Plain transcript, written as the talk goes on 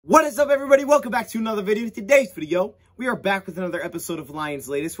What is up, everybody? Welcome back to another video. In today's video, we are back with another episode of Lions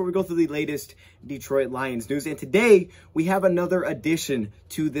Latest, where we go through the latest Detroit Lions news. And today, we have another addition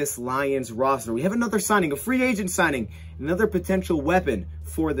to this Lions roster. We have another signing, a free agent signing, another potential weapon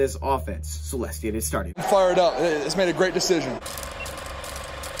for this offense. So let's get it started. Fired up. It's made a great decision.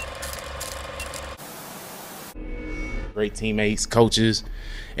 Great teammates, coaches,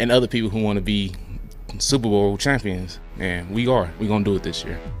 and other people who want to be Super Bowl champions. And we are. We're going to do it this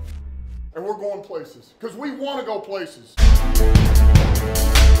year. And we're going places because we want to go places.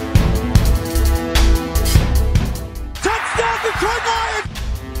 Touchdown, Detroit Lions!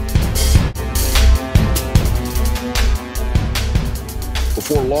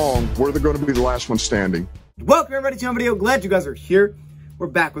 Before long, we're going to be the last one standing. Welcome, everybody, to my video. Glad you guys are here. We're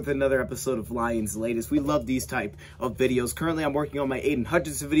back with another episode of Lions Latest. We love these type of videos. Currently, I'm working on my Aiden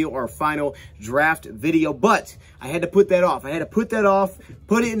Hutchinson video, our final draft video, but I had to put that off.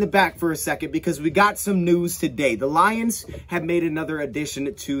 Put it in the back for a second because we got some news today. The Lions have made another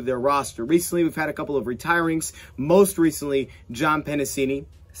addition to their roster. Recently, we've had a couple of retirings. Most recently, John Penisini.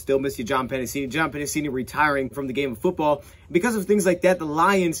 Still miss you, John Penisini. John Penisini retiring from the game of football. Because of things like that, the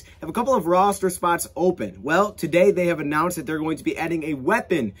Lions have a couple of roster spots open. Well, today they have announced that they're going to be adding a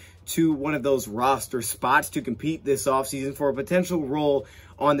weapon to one of those roster spots to compete this offseason for a potential role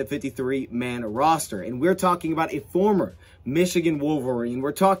on the 53-man roster. And we're talking about a former Michigan Wolverine.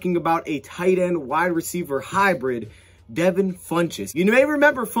 We're talking about a tight end wide receiver hybrid, Devin Funchess. You may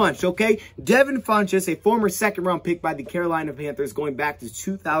remember Funch, okay? Devin Funchess, a former second-round pick by the Carolina Panthers going back to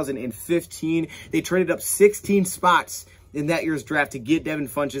 2015. They traded up 16 spots in that year's draft to get Devin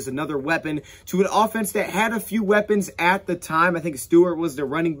Funchess, another weapon to an offense that had a few weapons at the time. I think Stewart was the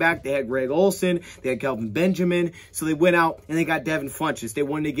running back. They had Greg Olsen. They had Kelvin Benjamin. So they went out and they got Devin Funchess. They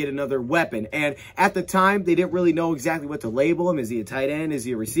wanted to get another weapon. And at the time, they didn't really know exactly what to label him. Is he a tight end? Is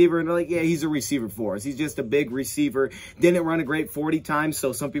he a receiver? And they're like, yeah, he's a receiver for us. He's just a big receiver. Didn't run a great 40 times.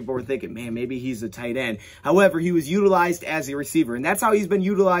 So some people were thinking, man, maybe he's a tight end. However, he was utilized as a receiver. And that's how he's been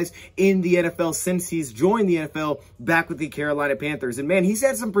utilized in the NFL since he's joined the NFL back with the Carolina Panthers. And man, he's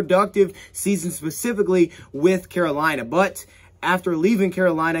had some productive seasons specifically with Carolina, but after leaving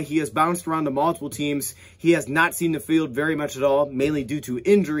Carolina, he has bounced around to multiple teams. He has not seen the field very much at all, mainly due to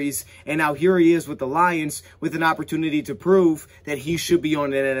injuries. And now here he is with the Lions with an opportunity to prove that he should be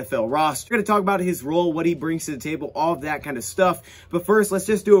on an NFL roster. We're going to talk about his role, what he brings to the table, all of that kind of stuff. But first, let's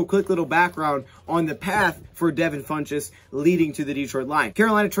just do a quick little background on the path for Devin Funchess leading to the Detroit Lions.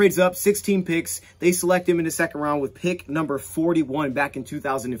 Carolina trades up 16 picks. They select him in the second round with pick number 41 back in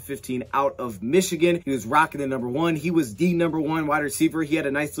 2015 out of Michigan. He was rocking the number 1. He was the number 1 wide receiver. He had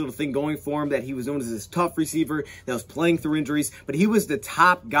a nice little thing going for him that he was known as this tough receiver that was playing through injuries, but he was the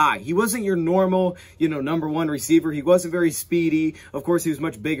top guy. He wasn't your normal, number 1 receiver. He wasn't very speedy. Of course, he was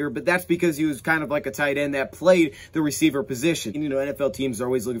much bigger, but that's because he was kind of like a tight end that played the receiver position. And, NFL teams are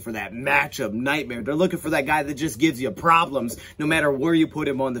always looking for that matchup nightmare. They're looking for that guy that just gives you problems no matter where you put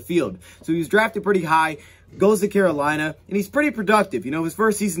him on the field. So he was drafted pretty high. Goes to Carolina, and he's pretty productive. His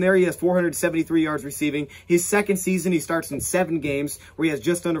first season there, he has 473 yards receiving. His second season, he starts in 7 games where he has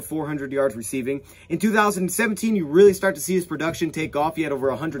just under 400 yards receiving. In 2017, you really start to see his production take off. He had over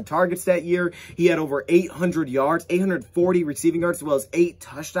 100 targets that year. He had over 800 yards, 840 receiving yards, as well as 8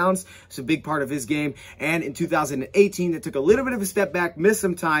 touchdowns. It's a big part of his game. And in 2018, that took a little bit of a step back, missed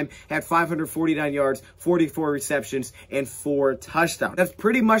some time, had 549 yards, 44 receptions, and 4 touchdowns. That's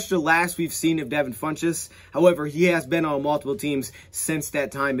pretty much the last we've seen of Devin Funchess. However, he has been on multiple teams since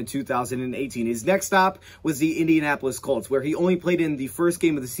that time in 2018. His next stop was the Indianapolis Colts, where he only played in the first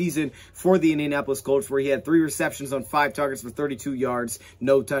game of the season for the Indianapolis Colts, where he had 3 receptions on 5 targets for 32 yards,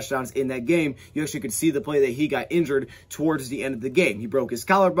 no touchdowns in that game. You actually could see the play that he got injured towards the end of the game. He broke his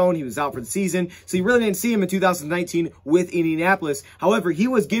collarbone. He was out for the season, so you really didn't see him in 2019 with Indianapolis. However, he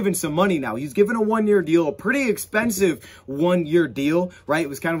was given some money now. He's given a 1-year deal, a pretty expensive 1-year deal, right? It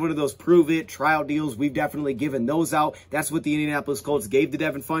was kind of one of those prove-it trial deals. We've definitely given those out. That's what the Indianapolis Colts gave to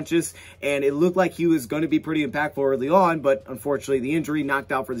Devin Funchess, and it looked like he was going to be pretty impactful early on, but unfortunately the injury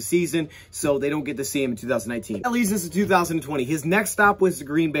knocked out for the season, so they don't get to see him in 2019. That leads us to 2020. His next stop was the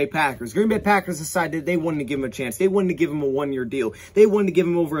Green Bay Packers. Green Bay Packers decided they wanted to give him a chance. They wanted to give him a 1-year deal. They wanted to give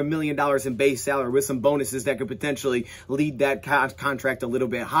him over $1 million in base salary with some bonuses that could potentially lead that contract a little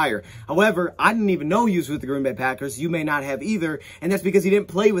bit higher. However, I didn't even know he was with the Green Bay Packers. You may not have either, and that's because he didn't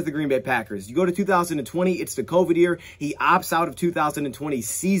play with the Green Bay Packers. You go to 2020, 2020, it's the COVID year. He opts out of 2020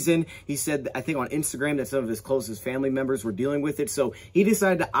 season. He said, I think on Instagram, that some of his closest family members were dealing with it. So he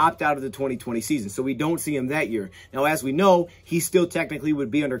decided to opt out of the 2020 season. So we don't see him that year. Now, as we know, he still technically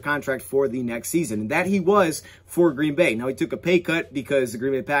would be under contract for the next season. And that he was for Green Bay. Now, he took a pay cut because the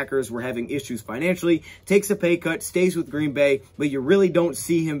Green Bay Packers were having issues financially, takes a pay cut, stays with Green Bay, but you really don't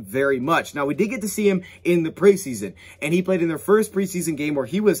see him very much. Now, we did get to see him in the preseason, and he played in their first preseason game where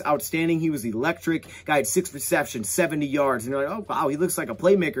he was outstanding. He was electric. Guy had 6 receptions, 70 yards, and you're like, oh, wow, he looks like a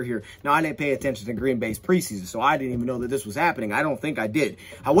playmaker here. Now, I didn't pay attention to Green Bay's preseason, so I didn't even know that this was happening. I don't think I did.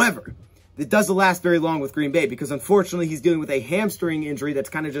 However, it doesn't last very long with Green Bay because, unfortunately, he's dealing with a hamstring injury that's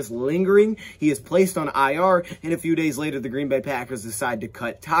kind of just lingering. He is placed on IR, and a few days later, the Green Bay Packers decide to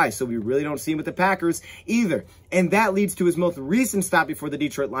cut ties. So we really don't see him with the Packers either. And that leads to his most recent stop before the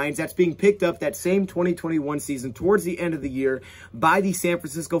Detroit Lions. That's being picked up that same 2021 season towards the end of the year by the San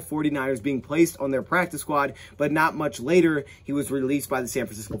Francisco 49ers, being placed on their practice squad. But not much later, he was released by the San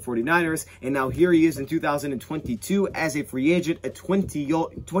Francisco 49ers. And now here he is in 2022 as a free agent, a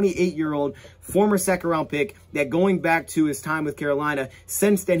 28-year-old former second-round pick that, going back to his time with Carolina,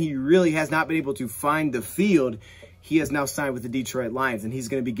 since then he really has not been able to find the field. He has now signed with the Detroit Lions, and he's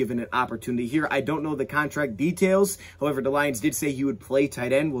going to be given an opportunity here. I don't know the contract details. However, the Lions did say he would play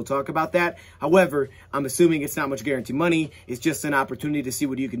tight end. We'll talk about that. However, I'm assuming it's not much guaranteed money. It's just an opportunity to see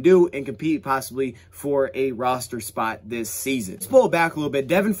what you can do and compete possibly for a roster spot this season. Let's pull it back a little bit.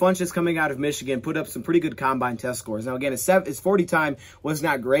 Devin Funchess, coming out of Michigan, put up some pretty good combine test scores. Now, again, his 40 time was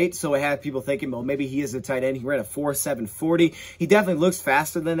not great, so I had people thinking, well, maybe he is a tight end. He ran a 4.7 40. He definitely looks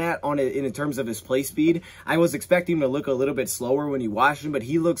faster than that in terms of his play speed. I was expecting him to look a little bit slower when you watch him, but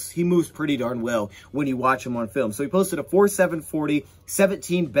he moves pretty darn well when you watch him on film. So he posted a 4.7 40,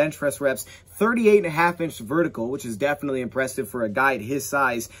 17 bench press reps, 38.5-inch vertical, which is definitely impressive for a guy at his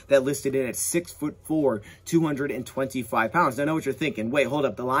size that listed in at 6'4", 225 pounds. Now, I know what you're thinking. Wait, hold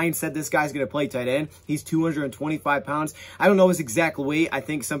up. The Lions said this guy's going to play tight end. He's 225 pounds. I don't know his exact weight. I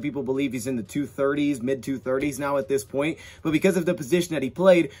think some people believe he's in the 230s, mid-230s now at this point. But because of the position that he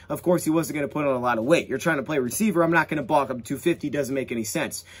played, of course, he wasn't going to put on a lot of weight. You're trying to play receiver. I'm not going to bulk up to 250. Doesn't make any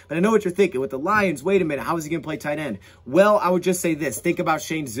sense. But I know what you're thinking. With the Lions, wait a minute. How is he going to play tight end? Well, I would just say this. Think about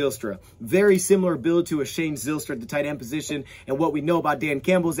Shane Zylstra. Very similar build to a Shane Zylstra at the tight end position. And what we know about Dan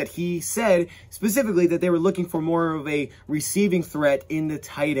Campbell is that he said specifically that they were looking for more of a receiving threat in the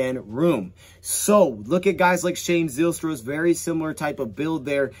tight end room. So look at guys like Shane Zylstra's very similar type of build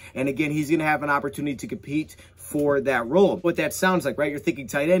there. And again, he's going to have an opportunity to compete for that role. What that sounds like, right? You're thinking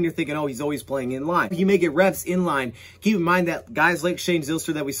tight end, you're thinking, oh, he's always playing in line. He may get reps in line. Keep in mind that guys like Shane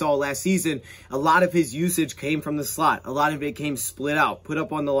Zylstra that we saw last season, a lot of his usage came from the slot. A lot of it came split out, put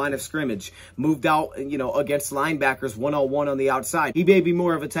up on the line of scrimmage, moved out, against linebackers one-on-one on the outside. He may be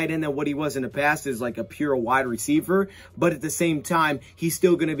more of a tight end than what he was in the past as like a pure wide receiver, but at the same time, he's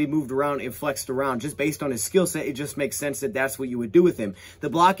still going to be moved around and flexed around. Just based on his skill set, it just makes sense that that's what you would do with him. The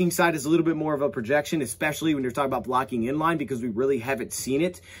blocking side is a little bit more of a projection, especially when you're talking about blocking in line, because we really haven't seen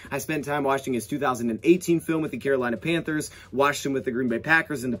it. I spent time watching his 2018 film with the Carolina Panthers, watched him with the Green Bay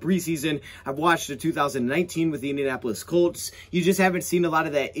Packers in the preseason. I've watched the 2019 with the Indianapolis Colts. You just haven't seen a lot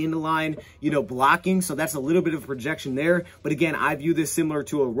of that in-line, blocking, so that's a little bit of projection there. But again, I view this similar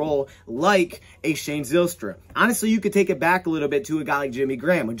to a role like a Shane Zylstra. Honestly, you could take it back a little bit to a guy like Jimmy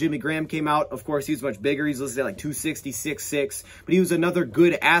Graham. When Jimmy Graham came out, of course, he was much bigger. He's listed at like 260, 6'6", but he was another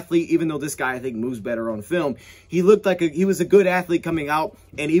good athlete, even though this guy, I think, moves better on film. He looked like he was a good athlete coming out,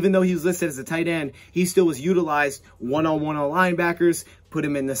 and even though he was listed as a tight end, he still was utilized one-on-one on linebackers, put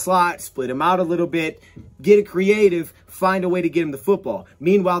him in the slot, split him out a little bit, get it creative, find a way to get him the football.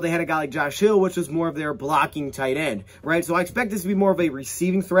 Meanwhile, they had a guy like Josh Hill, which was more of their blocking tight end, right? So I expect this to be more of a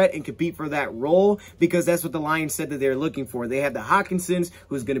receiving threat and compete for that role, because that's what the Lions said that they're looking for. They have the Hawkinsons,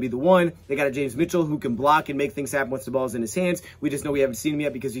 who's going to be the one. They got a James Mitchell who can block and make things happen once the ball's in his hands. We just know we haven't seen him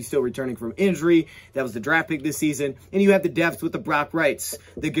yet because he's still returning from injury. That was the draft pick this season. And you have the depth with the Brock Wrights,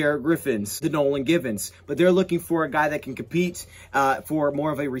 the Garrett Griffins, the Nolan Givens. But they're looking for a guy that can compete for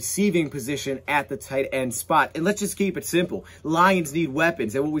more of a receiving position at the tight end spot. And let's just keep it simple. Lions need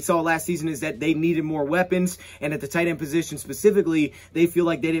weapons. And what we saw last season is that they needed more weapons. And at the tight end position specifically, they feel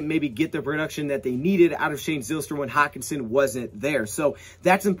like they didn't maybe get the production that they needed out of Shane Zylstra when Hawkinson wasn't there. So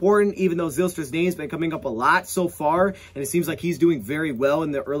that's important, even though Zylstra's name's been coming up a lot so far, and it seems like he's doing very well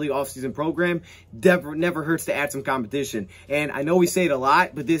in the early offseason program. Never hurts to add some competition. And I know we say it a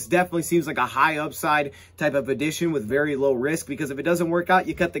lot, but this definitely seems like a high upside type of addition with very low risk, because if it doesn't work out,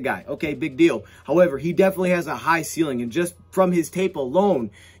 you cut the guy. Okay, big deal. However, he definitely has a high ceiling, and just from his tape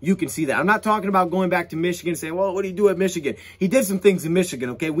alone, you can see that. I'm not talking about going back to Michigan and saying, well, what do you do at Michigan? He did some things in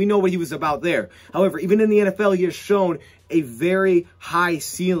Michigan, okay? We know what he was about there. However, even in the NFL, he has shown a very high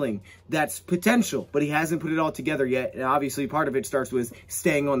ceiling that's potential, but he hasn't put it all together yet. And obviously part of it starts with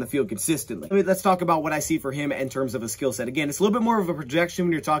staying on the field consistently. Let's talk about what I see for him in terms of a skill set. Again, it's a little bit more of a projection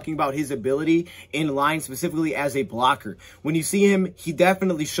when you're talking about his ability in line, specifically as a blocker. When you see him, he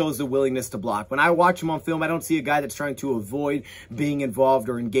definitely shows the willingness to block. When I watch him on film, I don't see a guy that's trying to avoid being involved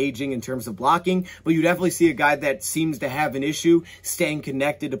or engaging in terms of blocking, but you definitely see a guy that seems to have an issue staying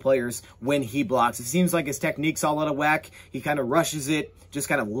connected to players when he blocks. It seems like his technique's all out of whack. He kind of rushes it, just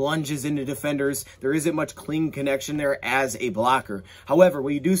kind of lunges into defenders. There isn't much clean connection there as a blocker. However,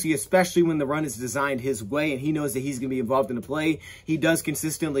 what you do see, especially when the run is designed his way and he knows that he's going to be involved in the play, he does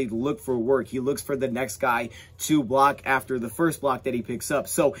consistently look for work. He looks for the next guy to block after the first block that he picks up.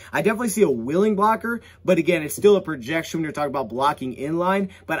 So I definitely see a willing blocker, but again, it's still a projection when you're talking about blocking in line,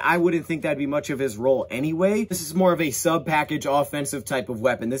 but I wouldn't think that'd be much of his role anyway. This is more of a sub-package offensive type of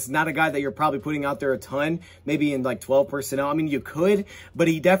weapon. This is not a guy that you're probably putting out there a ton, maybe in like 12 personnel. I mean, you could, but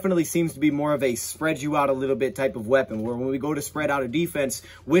he definitely seems to be more of a spread you out a little bit type of weapon, where when we go to spread out a defense,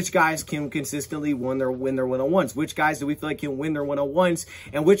 which guys can consistently win their one-on-ones? Which guys do we feel like can win their one-on-ones?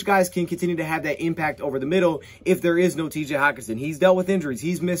 And which guys can continue to have that impact over the middle if there is no TJ Hockenson? He's dealt with injuries.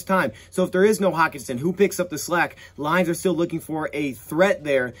 He's missed time. So if there is no Hockenson, who picks up the slack? Lions are still looking for a threat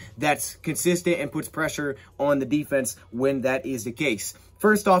there that's consistent and puts pressure on the defense when that is the case.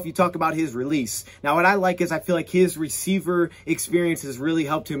 First off, you talk about his release. Now, what I like is I feel like his receiver experience has really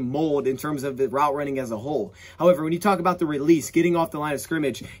helped him mold in terms of the route running as a whole. However, when you talk about the release, getting off the line of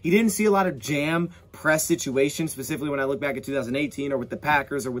scrimmage, he didn't see a lot of jam press situations, specifically when I look back at 2018 or with the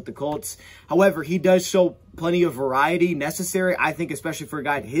Packers or with the Colts. However, he does show plenty of variety necessary, I think, especially for a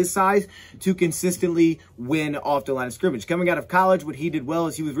guy his size, to consistently win off the line of scrimmage. Coming out of college, what he did well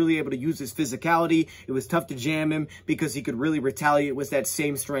is he was really able to use his physicality. It was tough to jam him because he could really retaliate with that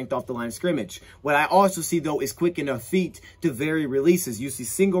same strength off the line of scrimmage. What I also see, though, is quick enough feet to vary releases. You see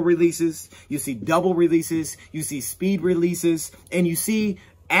single releases, you see double releases, you see speed releases, and you see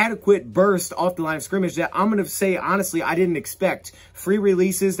adequate burst off the line of scrimmage that I'm going to say, honestly, I didn't expect. Free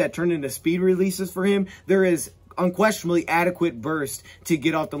releases that turn into speed releases for him. There is unquestionably adequate burst to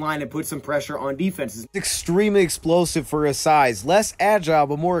get off the line and put some pressure on defenses. Extremely explosive for his size. Less agile,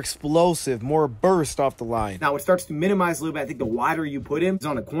 but more explosive, more burst off the line. Now, it starts to minimize a little bit. I think the wider you put him, he's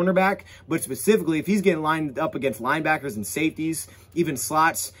on a cornerback, but specifically, if he's getting lined up against linebackers and safeties, even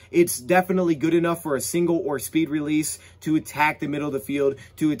slots, it's definitely good enough for a single or speed release to attack the middle of the field,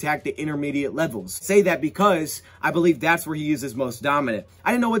 to attack the intermediate levels. Say that because I believe that's where he is his most dominant.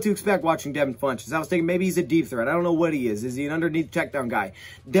 I didn't know what to expect watching Devin Funchess. I was thinking maybe he's a deep threat. I don't know what he is. Is he an underneath checkdown guy?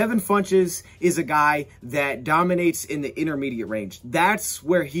 Devin Funchess is a guy that dominates in the intermediate range. That's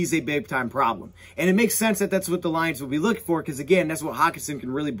where he's a big-time problem. And it makes sense that that's what the Lions will be looking for because, again, that's what Hockenson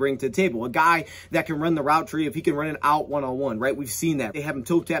can really bring to the table. A guy that can run the route tree if he can run it out one-on-one, right? We've seen that. They have him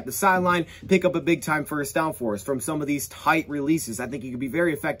toe tap the sideline, pick up a big-time first down for us from some of these tight releases. I think he could be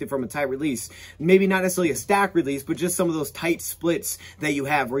very effective from a tight release. Maybe not necessarily a stack release, but just some of those tight splits that you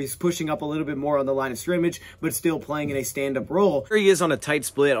have where he's pushing up a little bit more on the line of scrimmage, but still playing in a stand-up role. Here he is on a tight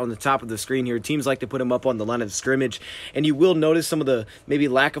split on the top of the screen here. Teams like to put him up on the line of scrimmage, and you will notice some of the maybe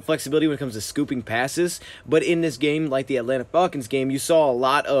lack of flexibility when it comes to scooping passes. But in this game, like the Atlanta Falcons game, you saw a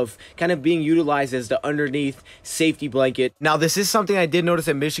lot of kind of being utilized as the underneath safety blanket. Now, this is something I did notice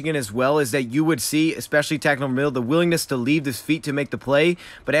at Michigan as well, is that you would see, especially tackling over middle, the willingness to leave his feet to make the play.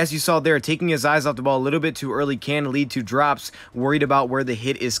 But as you saw there, taking his eyes off the ball a little bit too early can lead to drops, worried about where the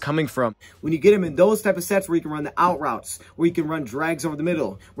hit is coming from. When you get him in those type of sets where you can run the out routes, where you can run drags over the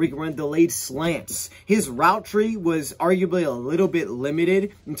middle, where you can run delayed slants, his route tree was arguably a little bit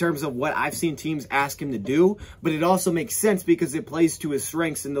limited in terms of what I've seen teams ask him to do, but it also makes sense because it plays to his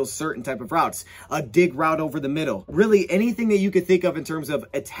strengths in those certain type of routes. A dig route over the middle. Really, anything that you could think of in terms of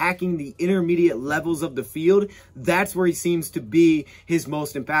attacking the intermediate levels of the field, that's where he seems to be his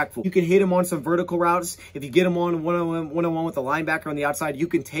most impactful. You can hit him on some vertical routes. If you get him on one-on-one with a linebacker on the outside, you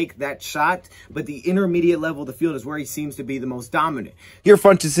can take that shot, but the intermediate level of the field is where he seems to be the most dominant. Here,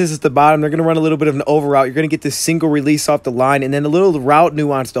 Funchess is at the bottom. They're going to run a little bit of an over route. You're going to get this single release off the line and then a little route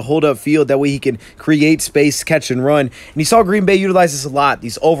nuance to hold up field. That way he can create space, catch and run. And you saw Green Bay utilize this a lot,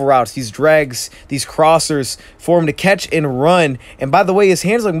 these over routes, these drags, these crossers for him to catch and run. And by the way, his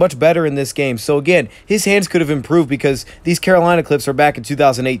hands look much better in this game. So again, his hands could have improved because these Carolina clips are back in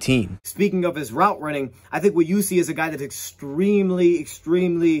 2018. Speaking of his route running, I think what you see is a guy that's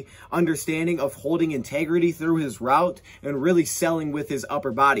extremely understanding of holding integrity integrity through his route and really selling with his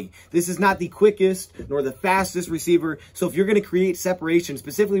upper body. This is not the quickest nor the fastest receiver. So if you're going to create separation,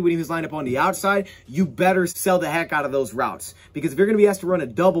 specifically when he was lined up on the outside, you better sell the heck out of those routes. Because if you're going to be asked to run a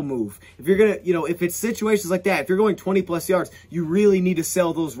double move, if you're going to, if it's situations like that, if you're going 20 plus yards, you really need to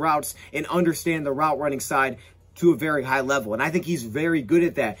sell those routes and understand the route running side to a very high level. And I think he's very good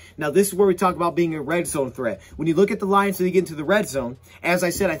at that. Now, this is where we talk about being a red zone threat. When you look at the Lions so you get into the red zone, as I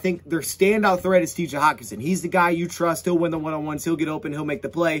said, I think their standout threat is T.J. Hockenson. He's the guy you trust. He'll win the one-on-ones. He'll get open. He'll make the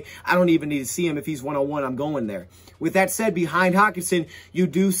play. I don't even need to see him. If he's one-on-one, I'm going there. With that said, behind Hockenson, you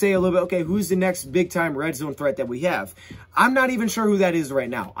do say a little bit, okay, who's the next big-time red zone threat that we have? I'm not even sure who that is right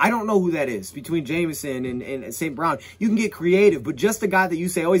now. I don't know who that is between Jameson and St. Brown. You can get creative, but just the guy that you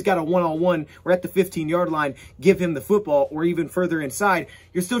say, oh, he's got a one-on-one, we're at the 15-yard line, give him the football, or even further inside,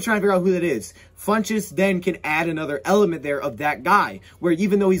 you're still trying to figure out who that is. Funchess then can add another element there of that guy, where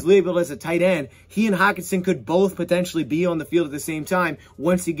even though he's labeled as a tight end, he and Hockenson could both potentially be on the field at the same time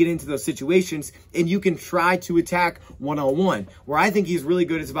once you get into those situations, and you can try to attack one-on-one. Where I think he's really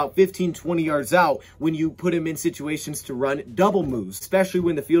good is about 15, 20 yards out when you put him in situations to run double moves, especially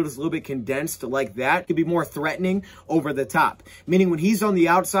when the field is a little bit condensed like that. It could be more threatening over the top. Meaning when he's on the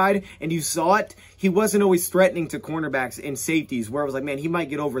outside and you saw it, he wasn't always threatening to cornerbacks and safeties where I was like, man, he might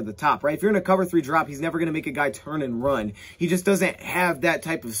get over the top, right? If you're in a cover 3 drop, he's never going to make a guy turn and run. He just doesn't have that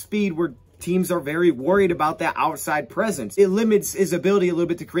type of speed where teams are very worried about that outside presence. It limits his ability a little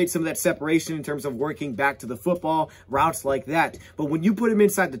bit to create some of that separation in terms of working back to the football, routes like that. But when you put him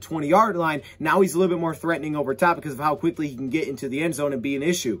inside the 20-yard line, now he's a little bit more threatening over top because of how quickly he can get into the end zone and be an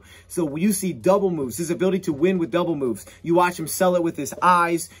issue. So when you see double moves, his ability to win with double moves, you watch him sell it with his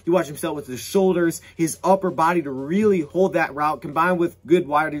eyes, you watch him sell it with his shoulders, his upper body to really hold that route, combined with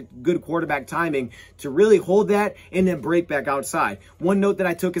good quarterback timing to really hold that and then break back outside. One note that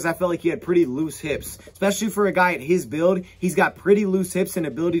I took is I felt like he had pretty loose hips, especially for a guy at his build. He's got pretty loose hips and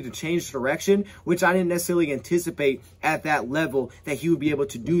ability to change direction, which I didn't necessarily anticipate at that level that he would be able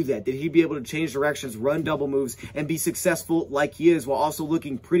to do that he'd be able to change directions, run double moves, and be successful like he is while also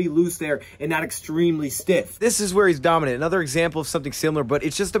looking pretty loose there and not extremely stiff. This is where he's dominant. Another example of something similar, but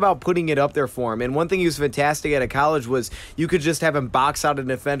it's just about putting it up there for him. And one thing he was fantastic at college was you could just have him box out a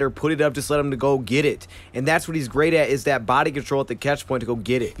defender, put it up, just let him to go get it. And that's what he's great at, is that body control at the catch point to go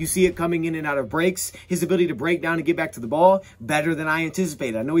get it. You see it coming in and out of breaks. His ability to break down and get back to the ball, better than I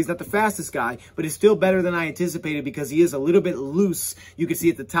anticipated. I know he's not the fastest guy, but it's still better than I anticipated because he is a little bit loose. You can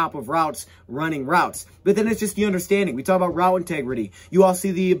see at the top of routes, running routes. But then it's just the understanding. We talk about route integrity. You all see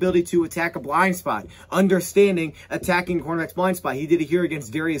the ability to attack a blind spot. Understanding attacking cornerback's blind spot. He did it here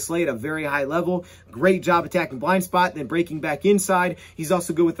against Darius Slay at a very high level. Great job attacking blind spot, then breaking back inside. He's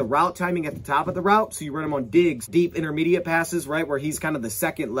also good with the route timing at the top of the route. So you run him on digs, deep intermediate passes, right, where he's kind of the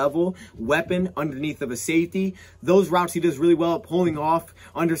second level weapon underneath of a safety. Those routes he does really well at pulling off,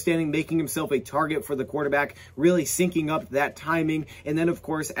 understanding, making himself a target for the quarterback, really syncing up that timing. And then, of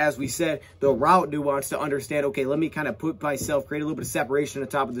course, as we said, the route nuance to understand, okay, let me kind of put myself, create a little bit of separation at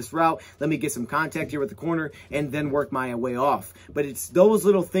the top of this route. Let me get some contact here with the corner and then work my way off. But it's those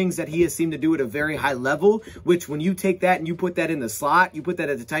little things that he has seemed to do at a very high level, which when you take that and you put that in the slot, you put that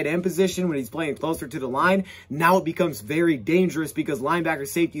at the tight end position when he's playing closer to the line, now it becomes very dangerous because linebacker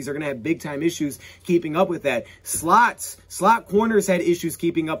safeties are going to have big time issues keeping up with that. Slot corners had issues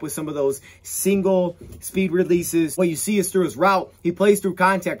keeping up with some of those single speed releases. What you see is through his route, he plays through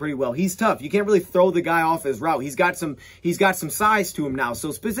contact pretty well. He's tough. You can't really throw the guy off his route. He's got some size to him now.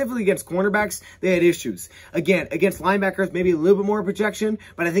 So specifically against cornerbacks, they had issues. Again, against linebackers, maybe a little bit more projection,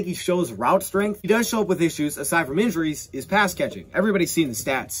 but I think he shows route strength. He does show up with issues, aside from injuries, is pass catching. Everybody's seen the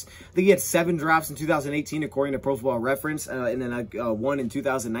stats. I think he had 7 drops in 2018, according to Pro Football Reference, and then 1 in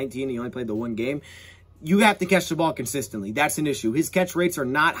 2019. He only played the 1 game. You have to catch the ball consistently. That's an issue. His catch rates are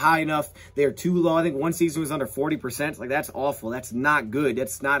not high enough. They're too low. I think one season was under 40%. Like, that's awful. That's not good.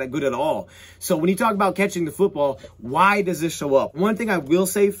 That's not good at all. So when you talk about catching the football, why does this show up? One thing I will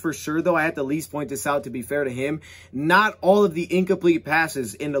say for sure, though, I have to at least point this out to be fair to him, not all of the incomplete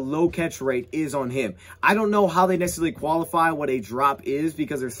passes in the low catch rate is on him. I don't know how they necessarily qualify what a drop is,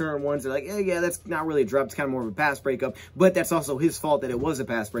 because there's certain ones that are like, yeah, that's not really a drop. It's kind of more of a pass breakup, but that's also his fault that it was a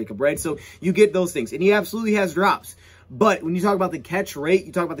pass breakup, right? So you get those things. And he absolutely has drops. But when you talk about the catch rate,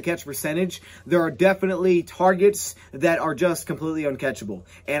 you talk about the catch percentage, there are definitely targets that are just completely uncatchable.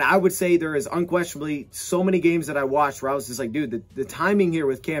 And I would say there is unquestionably so many games that I watched where I was just like, dude, the timing here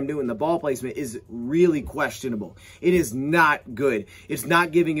with Cam Newton, the ball placement is really questionable. It is not good. It's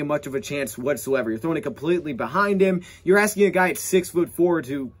not giving him much of a chance whatsoever. You're throwing it completely behind him. You're asking a guy at 6'4"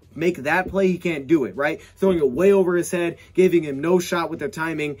 to make that play, he can't do it, right? Throwing it way over his head, giving him no shot with the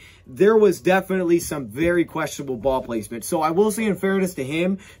timing. There was definitely some very questionable ball placement. So I will say, in fairness to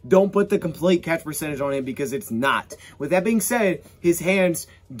him, don't put the complete catch percentage on him, because it's not. With that being said, his hands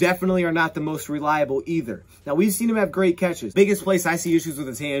definitely are not the most reliable either. Now, we've seen him have great catches. Biggest place I see issues with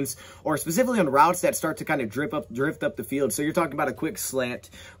his hands, or specifically on routes that start to kind of drift up the field. So you're talking about a quick slant,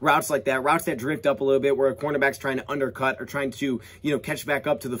 routes like that, routes that drift up a little bit where a cornerback's trying to undercut or trying to, catch back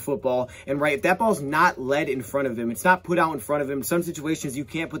up to the football. And right, if that ball's not led in front of him, it's not put out in front of him, in some situations you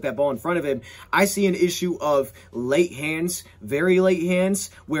can't put that ball in front of him. I see an issue of late hands, very late hands,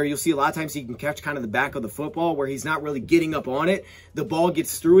 where you'll see a lot of times he can catch kind of the back of the football where he's not really getting up on it. The ball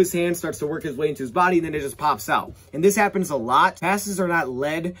gets through his hand, starts to work his way into his body, and then it just pops out. And this happens a lot. Passes are not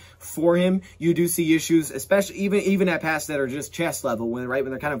led for him. You do see issues, especially even at passes that are just chest level, when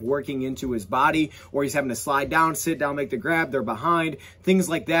they're kind of working into his body, or he's having to slide down, sit down, make the grab, they're behind, things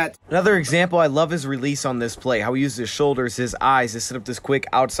like that. Another example, I love his release on this play, how he uses his shoulders, his eyes to set up this quick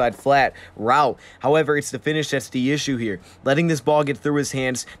outside flat route. However, it's the finish that's the issue here. Letting this ball get through his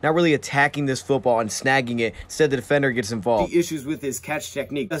hands, not really attacking this football and snagging it. Instead, the defender gets involved. The issues with his catch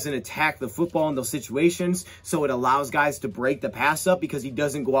technique, doesn't attack the football in those situations, so it allows guys to break the pass up because he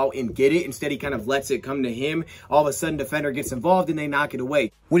doesn't go out and get it. Instead, he kind of lets it come to him. All of a sudden, defender gets involved and they knock it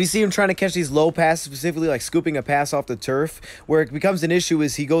away. When you see him trying to catch these low passes, specifically like scooping a pass off the turf, where it becomes an issue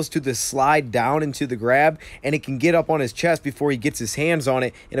is he goes to the slide down into the grab, and it can get up on his chest before he gets his hands on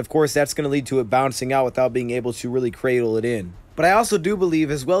it, and of course that's going to lead to it bouncing out without being able to really cradle it in. But I also do believe,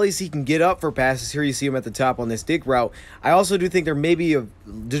 as well as he can get up for passes, here you see him at the top on this dig route, I also do think there may be a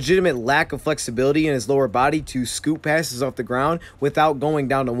legitimate lack of flexibility in his lower body to scoop passes off the ground without going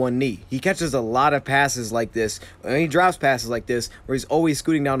down to one knee. He catches a lot of passes like this, and he drops passes like this, where he's always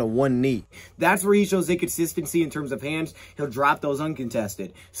scooting down to one knee. That's where he shows inconsistency in terms of hands. He'll drop those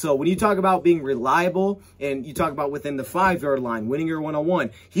uncontested. So when you talk about being reliable, and you talk about within the 5-yard line, winning your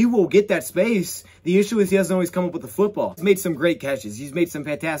one-on-one, he will get that space. The issue is he doesn't always come up with the football. He's made some great catches. He's made some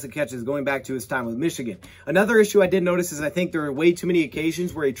fantastic catches going back to his time with Michigan. Another issue I did notice is I think there are way too many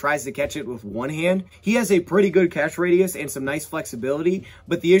occasions where he tries to catch it with one hand. He has a pretty good catch radius and some nice flexibility,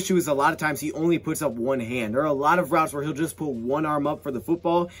 but the issue is a lot of times he only puts up one hand. There are a lot of routes where he'll just put one arm up for the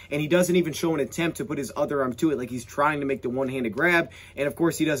football, and he doesn't even show an attempt to put his other arm to it, like he's trying to make the one-handed grab, and of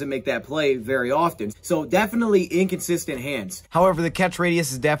course he doesn't make that play very often. So definitely inconsistent hands. However, the catch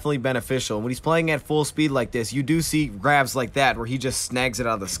radius is definitely beneficial. When he's playing at full speed like this, you do see grabs like that where he just snags it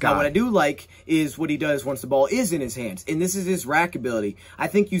out of the sky. Now, what I do like is what he does once the ball is in his hands, and this is his rack ability. I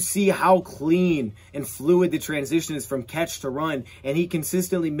think you see how clean and fluid the transition is from catch to run, and he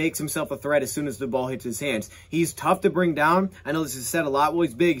consistently makes himself a threat as soon as the ball hits his hands. He's tough to bring down. I know this is said a lot. Well,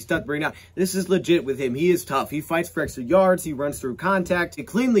 he's big. He's tough to bring down. This is legit with him. He is tough. He fights for extra yards. He runs through contact. He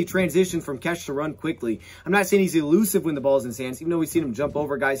cleanly transitions from catch to run quickly. I'm not saying he's elusive when the ball's in his hands, even though we've seen him jump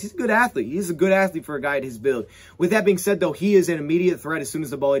over guys. He's a good athlete. He's a good athlete for a guy at his build. With that being said, though, he is an immediate threat as soon as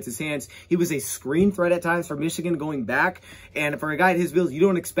the ball hits his hands. He was a screen threat at times for Michigan going back, and for a guy at his build, you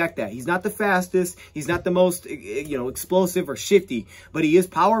don't expect that. He's not the fastest. He's not the most, explosive or shifty, but he is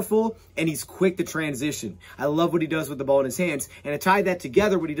powerful, and he's quick to transition. I love what he does with the ball in his hands, and to tie that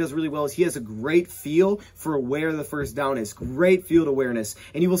together, what he does really well is he has a great feel for where the first down is. Great field awareness,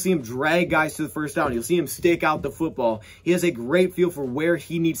 and you will see him drag guys to the first down. You'll see him stick out the football. He has a great feel for where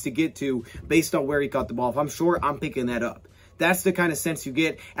he needs to get to based on where he caught the ball. If I'm short, I'm picking that up. That's the kind of sense you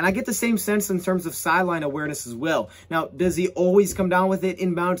get. And I get the same sense in terms of sideline awareness as well. Now, does he always come down with it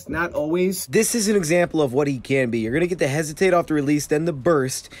inbounds? Not always. This is an example of what he can be. You're going to get the hesitate off the release, then the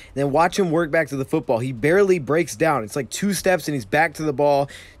burst, and then watch him work back to the football. He barely breaks down. It's like 2 steps and he's back to the ball,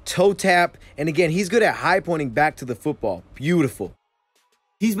 toe tap. And again, he's good at high pointing back to the football. Beautiful.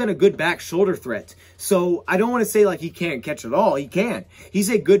 He's been a good back shoulder threat. So I don't want to say like he can't catch it all. He can. He's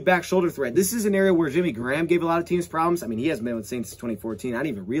a good back shoulder threat. This is an area where Jimmy Graham gave a lot of teams problems. I mean, he hasn't been with Saints since 2014. I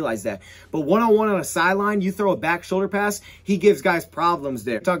didn't even realize that. But one-on-one on a sideline, you throw a back shoulder pass, he gives guys problems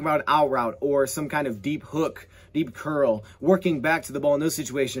there. Talking about an out route or some kind of deep hook, deep curl, working back to the ball in those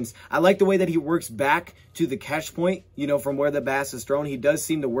situations. I like the way that he works back to the catch point, from where the pass is thrown. He does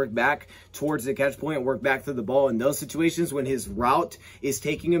seem to work back towards the catch point and work back to the ball in those situations when his route is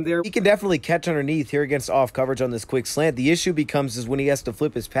taking him there. He can definitely catch underneath here against off coverage on this quick slant. The issue becomes is when he has to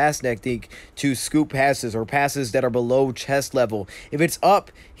flip his pass technique to scoop passes or passes that are below chest level. If it's up,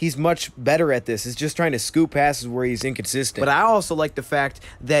 he's much better at this. It's just trying to scoop passes where he's inconsistent. But I also like the fact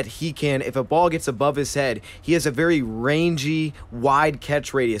that he can, if a ball gets above his head, he has a very rangy, wide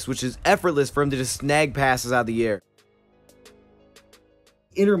catch radius, which is effortless for him to just snag passes out of the air.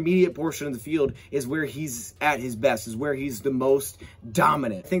 intermediate portion of the field is where he's at his best, is where he's the most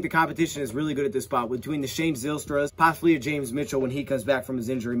dominant. I think the competition is really good at this spot between the Shane Zylstras, possibly a James Mitchell when he comes back from his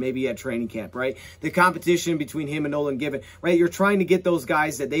injury, maybe at training camp, right? The competition between him and Nolan Given, right? You're trying to get those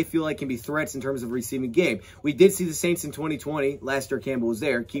guys that they feel like can be threats in terms of receiving game. We did see the Saints in 2020, last year Campbell was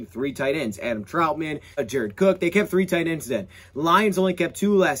there, keep 3 tight ends. Adam Troutman, Jared Cook, they kept 3 tight ends then. Lions only kept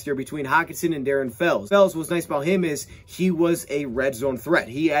 2 last year between Hockenson and Darren Fells. Fells, what's nice about him is he was a red zone threat.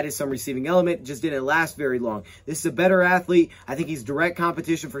 He added some receiving element, just didn't last very long. This is a better athlete. I think he's direct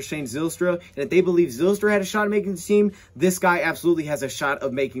competition for Shane Zylstra. And if they believe Zylstra had a shot at making the team, this guy absolutely has a shot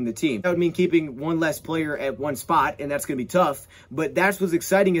of making the team. That would mean keeping one less player at one spot, and that's going to be tough. But that's what's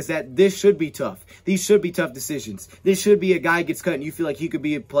exciting, is that this should be tough. These should be tough decisions. This should be a guy gets cut and you feel like he could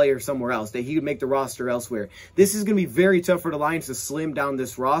be a player somewhere else, that he could make the roster elsewhere. This is going to be very tough for the Lions to slim down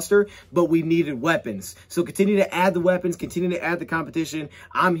this roster, but we needed weapons. So continue to add the weapons, continue to add the competition.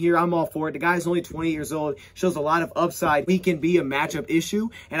 I'm here. I'm all for it. The guy's only 20 years old, shows a lot of upside. He can be a matchup issue,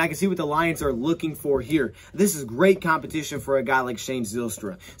 and I can see what the Lions are looking for here. This is great competition for a guy like Shane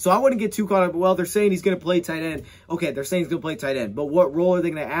Zylstra. So I wouldn't get too caught up. Well, they're saying he's going to play tight end. Okay, they're saying he's going to play tight end, but what role are they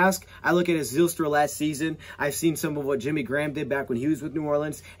going to ask? I look at his Zylstra last season. I've seen some of what Jimmy Graham did back when he was with New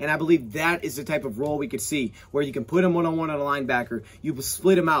Orleans, and I believe that is the type of role we could see, where you can put him one-on-one on a linebacker. You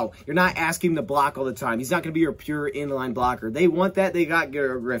split him out. You're not asking him to block all the time. He's not going to be your pure inline blocker. They want that. They got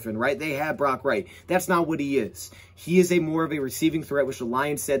Garrett Griffin, right? They have Brock Wright. That's not what he is. He is a more of a receiving threat, which the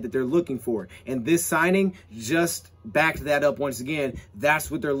Lions said that they're looking for. And this signing just backed that up once again. That's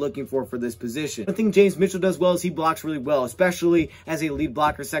what they're looking for this position. One thing James Mitchell does well is he blocks really well, especially as a lead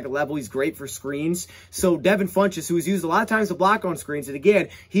blocker second level. He's great for screens. So Devin Funchess, who was used a lot of times to block on screens, and again,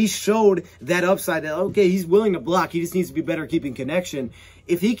 he showed that upside that, okay, he's willing to block. He just needs to be better keeping connection.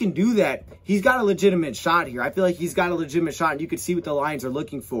 If he can do that, he's got a legitimate shot here. I feel like he's got a legitimate shot, and you can see what the Lions are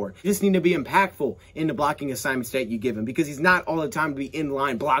looking for. You just need to be impactful in the blocking assignments that you give him, because he's not all the time to be in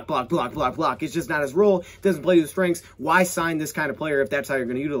line, block, block, block, block, block. It's just not his role. Doesn't play to his strengths. Why sign this kind of player if that's how you're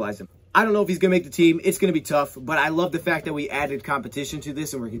going to utilize him? I don't know if he's going to make the team. It's going to be tough, but I love the fact that we added competition to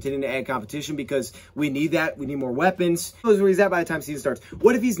this, and we're continuing to add competition because we need that. We need more weapons. Who knows where he's at by the time the season starts?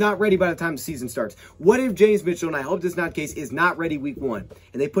 What if he's not ready by the time the season starts? What if James Mitchell, and I hope this is not the case, is not ready week 1,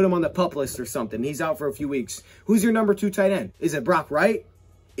 and they put him on the PUP list or something, and he's out for a few weeks? Who's your number 2 tight end? Is it Brock Wright?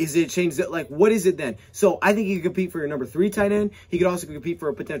 Is it changed? Like, what is it then? So I think he could compete for your number 3 tight end. He could also compete for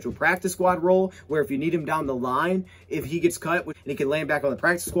a potential practice squad role, where if you need him down the line, if he gets cut, and he can land back on the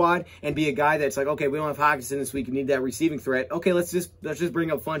practice squad and be a guy that's like, okay, we don't have Hockenson this week, you need that receiving threat. Okay, let's just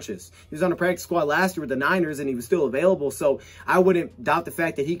bring up Funchess. He was on the practice squad last year with the Niners, and he was still available. So I wouldn't doubt the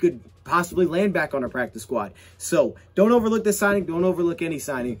fact that he could possibly land back on a practice squad. So don't overlook this signing. Don't overlook any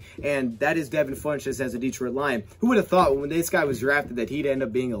signing. And that is Devin Funchess as a Detroit Lion. Who would have thought when this guy was drafted that he'd end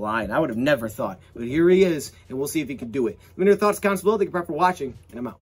up being a Lion? I would have never thought. But here he is, and we'll see if he can do it. Let me know your thoughts, comments below. Thank you for watching, and I'm out.